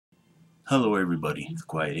Hello everybody, the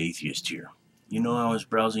Quiet Atheist here. I was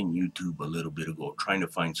browsing YouTube a little bit ago trying to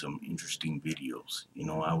find some interesting videos.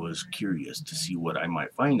 I was curious to see what I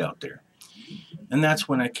might find out there. And that's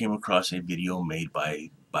when I came across a video made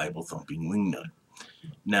by Bible Thumping Wingnut.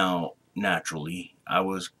 Now, naturally, I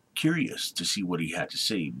was curious to see what he had to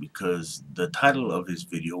say because the title of his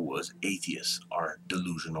video was Atheists Are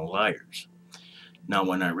Delusional Liars. Now,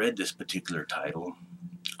 when I read this particular title,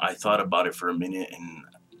 I thought about it for a minute and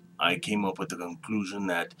I came up with the conclusion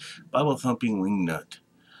that Bible Thumping Wingnut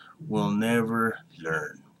will never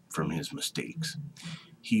learn from his mistakes.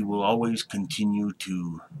 He will always continue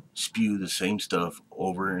to spew the same stuff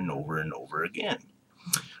over and over and over again.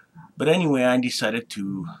 But anyway, I decided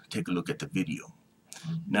to take a look at the video.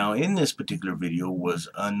 Now, in this particular video was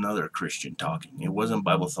another Christian talking. It wasn't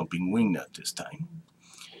Bible Thumping Wingnut this time.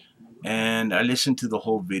 And I listened to the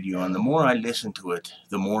whole video, and the more I listened to it,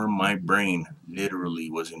 the more my brain literally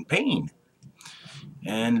was in pain.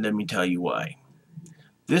 And let me tell you why.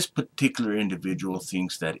 This particular individual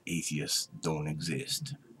thinks that atheists don't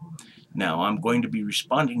exist. Now, I'm going to be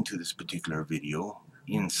responding to this particular video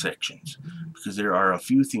in sections, because there are a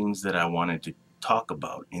few things that I wanted to talk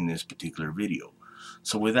about in this particular video.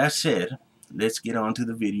 So with that said, let's get on to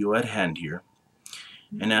the video at hand here.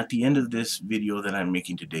 And at the end of this video that I'm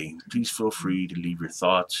making today, please feel free to leave your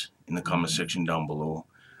thoughts in the comment section down below.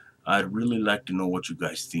 I'd really like to know what you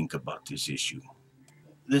guys think about this issue.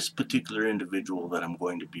 This particular individual that I'm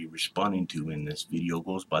going to be responding to in this video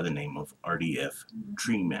goes by the name of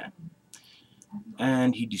rdftreeman.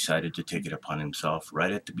 And he decided to take it upon himself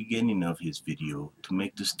right at the beginning of his video to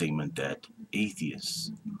make the statement that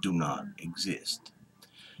atheists do not exist.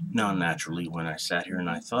 Now, naturally, when I sat here and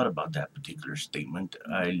I thought about that particular statement,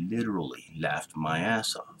 I literally laughed my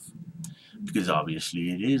ass off. Because obviously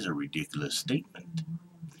it is a ridiculous statement.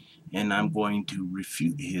 And I'm going to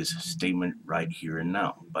refute his statement right here and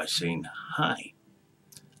now by saying, hi,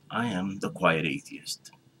 I am the Quiet Atheist.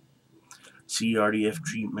 See,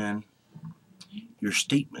 rdftreeman, your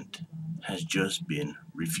statement has just been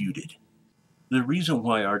refuted. The reason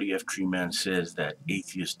why rdftreeman says that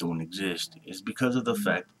atheists don't exist is because of the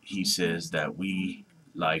fact he says that we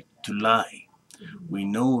like to lie. We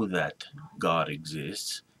know that God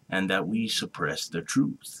exists and that we suppress the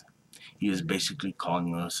truth. He is basically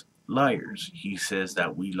calling us liars. He says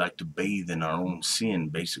that we like to bathe in our own sin,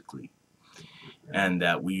 basically, and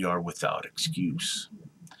that we are without excuse.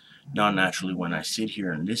 Now, naturally, when I sit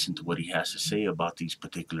here and listen to what he has to say about these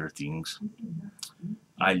particular things,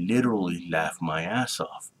 I literally laugh my ass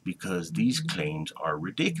off because these claims are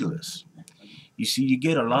ridiculous. You see, you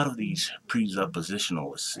get a lot of these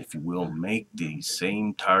presuppositionalists, if you will, make these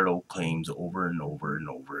same tired old claims over and over and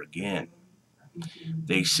over again.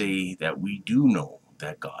 They say that we do know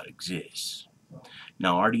that God exists.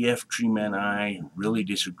 Now, rdftreeman, I really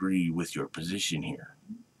disagree with your position here.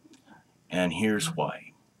 And here's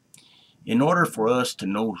why. In order for us to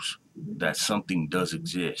know that something does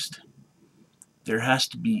exist, there has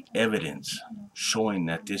to be evidence showing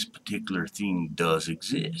that this particular thing does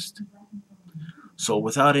exist. So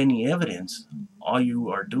without any evidence, all you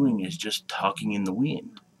are doing is just talking in the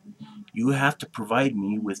wind. You have to provide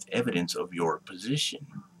me with evidence of your position.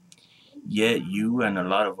 Yet you and a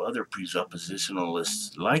lot of other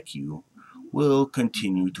presuppositionalists like you will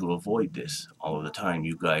continue to avoid this all the time.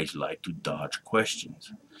 You guys like to dodge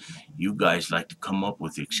questions. You guys like to come up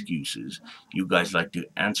with excuses. You guys like to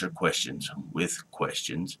answer questions with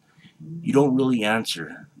questions. You don't really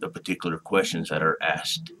answer the particular questions that are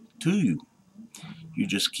asked to you. You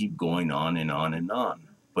just keep going on and on and on.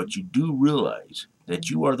 But you do realize that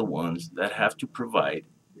you are the ones that have to provide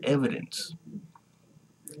evidence.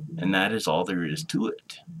 And that is all there is to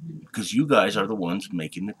it. Because you guys are the ones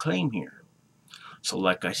making the claim here. So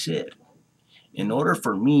like I said, in order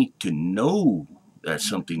for me to know that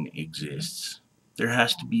something exists, there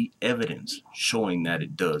has to be evidence showing that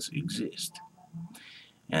it does exist.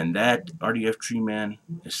 And that, rdftreeman,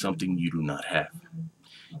 is something you do not have.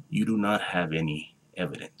 You do not have any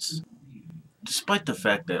evidence. Despite the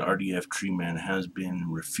fact that rdftreeman has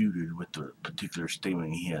been refuted with the particular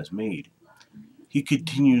statement he has made, he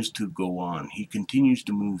continues to go on. He continues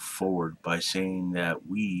to move forward by saying that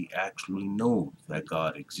we actually know that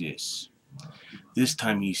God exists. This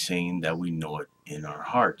time he's saying that we know it in our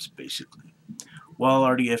hearts, basically. Well,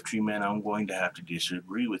 rdftreeman, I'm going to have to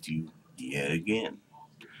disagree with you yet again.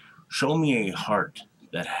 Show me a heart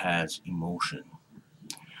that has emotion.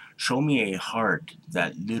 Show me a heart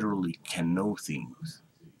that literally can know things.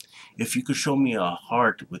 If you could show me a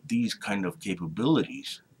heart with these kind of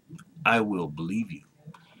capabilities, I will believe you.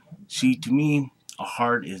 See, to me, a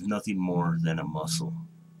heart is nothing more than a muscle.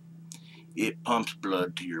 It pumps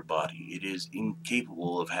blood to your body. It is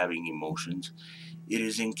incapable of having emotions. It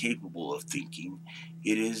is incapable of thinking.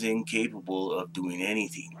 It is incapable of doing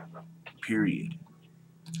anything, period.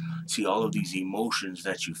 See, all of these emotions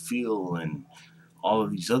that you feel and all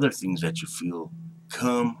of these other things that you feel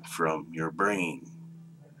come from your brain.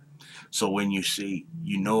 So when you say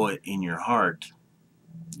you know it in your heart,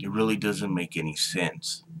 it really doesn't make any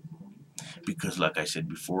sense. Because, like I said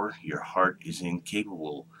before, your heart is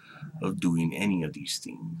incapable of doing any of these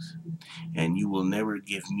things. And you will never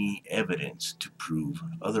give me evidence to prove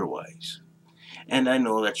otherwise. And I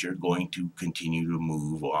know that you're going to continue to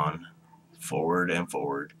move on forward and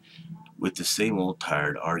forward with the same old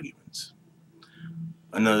tired arguments.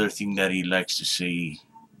 Another thing that he likes to say,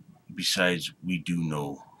 besides we do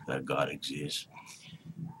know that God exists,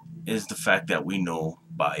 is the fact that we know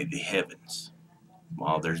by the heavens.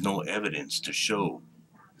 While there's no evidence to show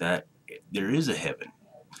that there is a heaven,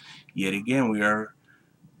 yet again we are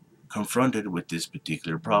confronted with this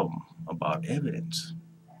particular problem about evidence.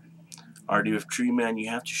 rdftreeman, you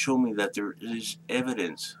have to show me that there is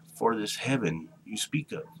evidence for this heaven you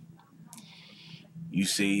speak of. You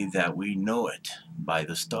say that we know it by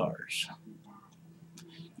the stars.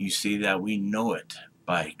 You say that we know it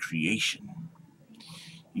by creation.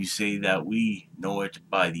 You say that we know it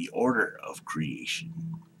by the order of creation.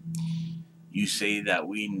 You say that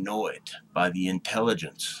we know it by the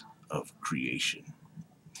intelligence of creation.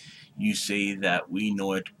 You say that we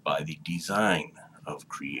know it by the design of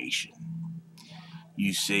creation.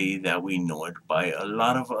 You say that we know it by a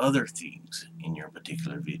lot of other things in your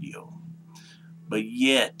particular video. But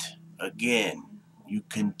yet, again, you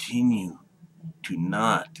continue to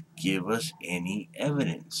not give us any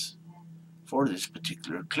evidence for this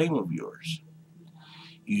particular claim of yours.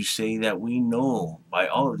 You say that we know by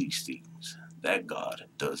all of these things that God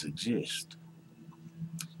does exist.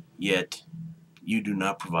 Yet, you do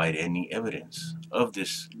not provide any evidence of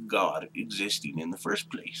this God existing in the first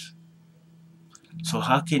place. So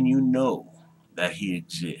how can you know that he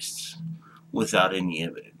exists without any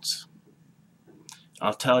evidence?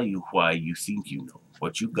 I'll tell you why you think you know.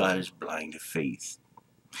 What you got is blind faith.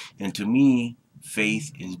 And to me,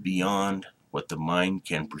 faith is beyond what the mind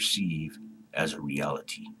can perceive as a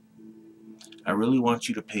reality. I really want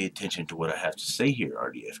you to pay attention to what I have to say here,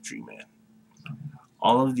 rdftreeman.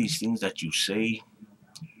 All of these things that you say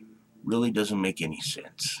really doesn't make any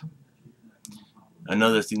sense.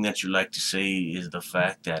 Another thing that you like to say is the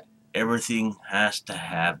fact that everything has to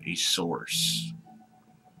have a source.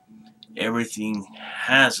 Everything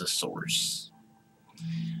has a source.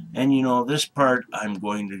 And you know, this part I'm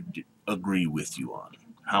going to agree with you on.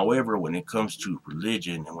 However, when it comes to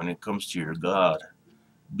religion and when it comes to your God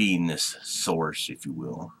being this source, if you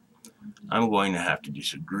will, I'm going to have to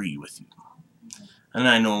disagree with you. And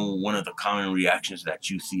I know one of the common reactions that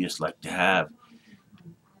you theists like to have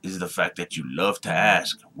is the fact that you love to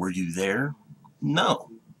ask, were you there? No,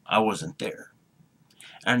 I wasn't there.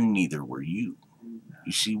 And neither were you.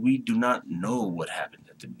 You see, we do not know what happened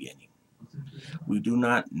at the beginning. We do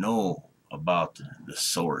not know about the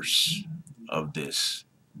source of this,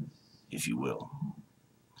 if you will.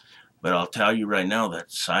 But I'll tell you right now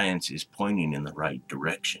that science is pointing in the right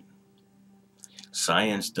direction.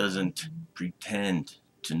 Science doesn't pretend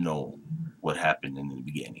to know what happened in the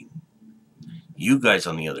beginning. You guys,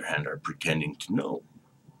 on the other hand, are pretending to know.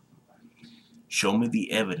 Show me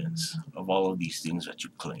the evidence of all of these things that you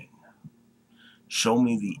claim. Show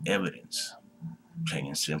me the evidence, plain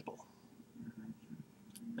and simple.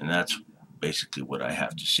 And that's basically what I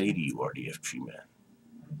have to say to you, rdftreeman.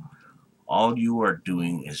 All you are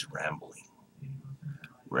doing is rambling.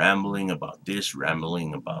 Rambling about this,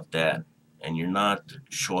 rambling about that, and you're not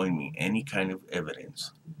showing me any kind of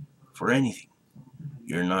evidence for anything.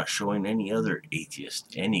 You're not showing any other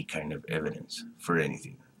atheist any kind of evidence for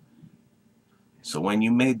anything. So when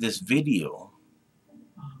you made this video,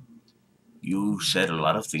 you said a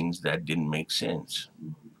lot of things that didn't make sense.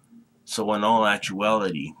 So in all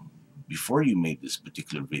actuality, before you made this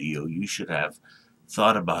particular video, you should have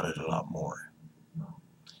thought about it a lot more.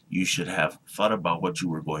 You should have thought about what you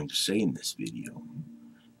were going to say in this video.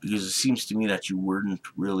 Because it seems to me that you weren't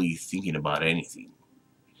really thinking about anything.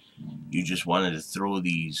 You just wanted to throw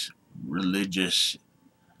these religious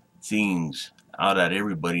things out at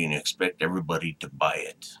everybody and expect everybody to buy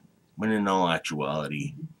it. When in all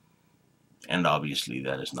actuality, and obviously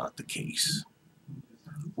that is not the case.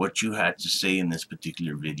 What you had to say in this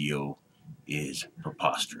particular video is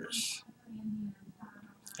preposterous.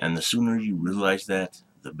 And the sooner you realize that,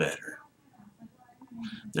 the better.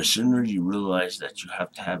 The sooner you realize that you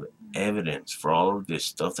have to have evidence for all of this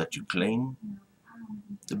stuff that you claim,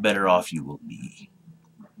 the better off you will be.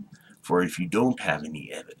 For if you don't have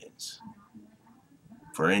any evidence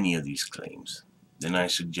for any of these claims, then I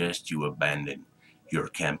suggest you abandon your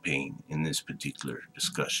campaign in this particular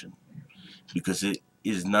discussion, because it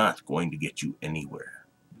is not going to get you anywhere.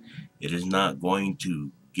 It is not going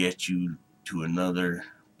to get you to another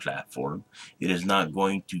platform. It is not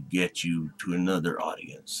going to get you to another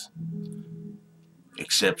audience,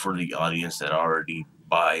 except for the audience that already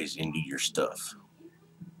buys into your stuff.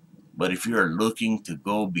 But if you are looking to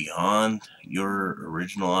go beyond your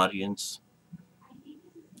original audience,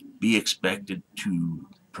 be expected to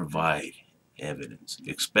provide evidence.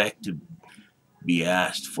 Expect to be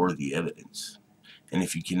asked for the evidence. And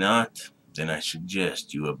if you cannot, then I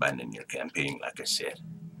suggest you abandon your campaign, like I said.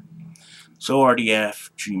 So,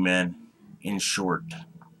 rdftreeman, in short,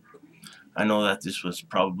 I know that this was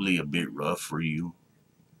probably a bit rough for you.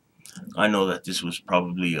 I know that this was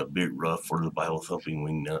probably a bit rough for the Bible thumping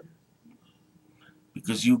wingnut,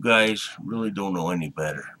 because you guys really don't know any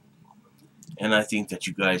better. And I think that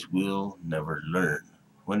you guys will never learn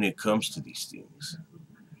when it comes to these things.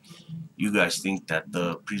 You guys think that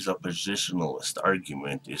the presuppositionalist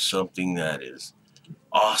argument is something that is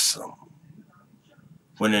awesome,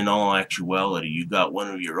 when in all actuality you got one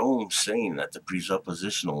of your own saying that the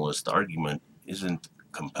presuppositionalist argument isn't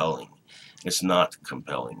compelling. It's not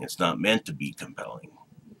compelling. It's not meant to be compelling.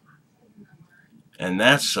 And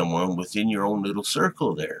that's someone within your own little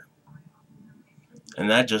circle there. And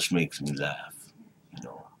that just makes me laugh,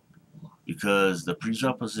 because the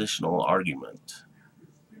presuppositional argument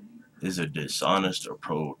is a dishonest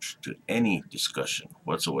approach to any discussion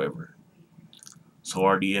whatsoever. So,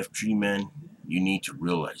 rdftreeman, you need to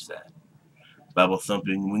realize that. Bible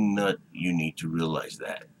thumping wingnut, you need to realize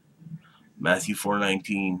that. Matthew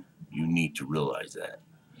 4:19, you need to realize that.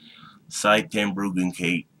 Side 10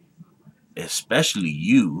 Kate, especially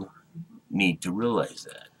you, need to realize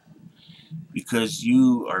that. Because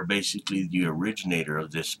you are basically the originator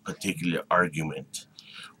of this particular argument.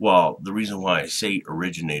 Well, the reason why I say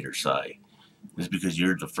originator, Sai, is because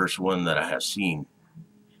you're the first one that I have seen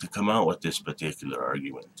to come out with this particular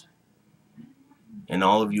argument. And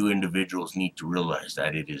all of you individuals need to realize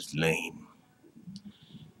that it is lame.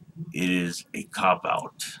 It is a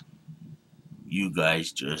cop-out. You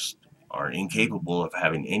guys just are incapable of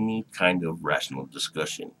having any kind of rational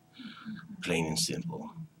discussion, plain and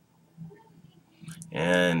simple.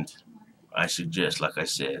 And I suggest, like I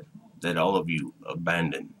said, that all of you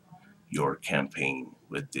abandon your campaign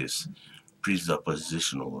with this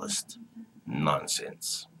presuppositionalist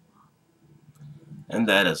nonsense. And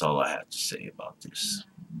that is all I have to say about this.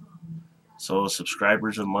 So,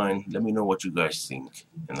 subscribers of mine, let me know what you guys think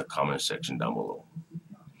in the comment section down below.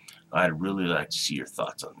 I'd really like to see your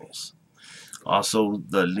thoughts on this. Also,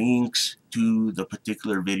 the links to the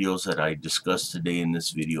particular videos that I discussed today in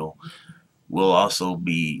this video will also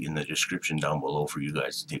be in the description down below for you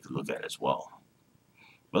guys to take a look at as well.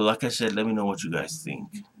 But like I said, let me know what you guys think,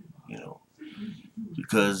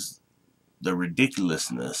 because the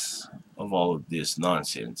ridiculousness of all of this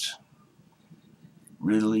nonsense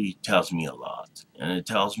really tells me a lot. And it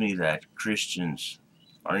tells me that Christians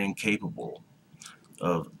are incapable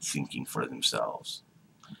of thinking for themselves.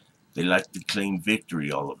 They like to claim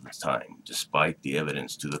victory all of the time, despite the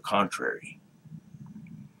evidence to the contrary.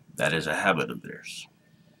 That is a habit of theirs.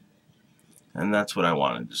 And that's what I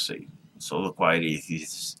wanted to say. So the Quiet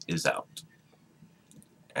Atheist is out.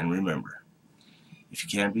 And remember, if you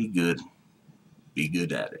can't be good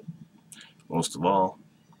at it. Most of all,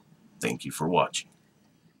 thank you for watching.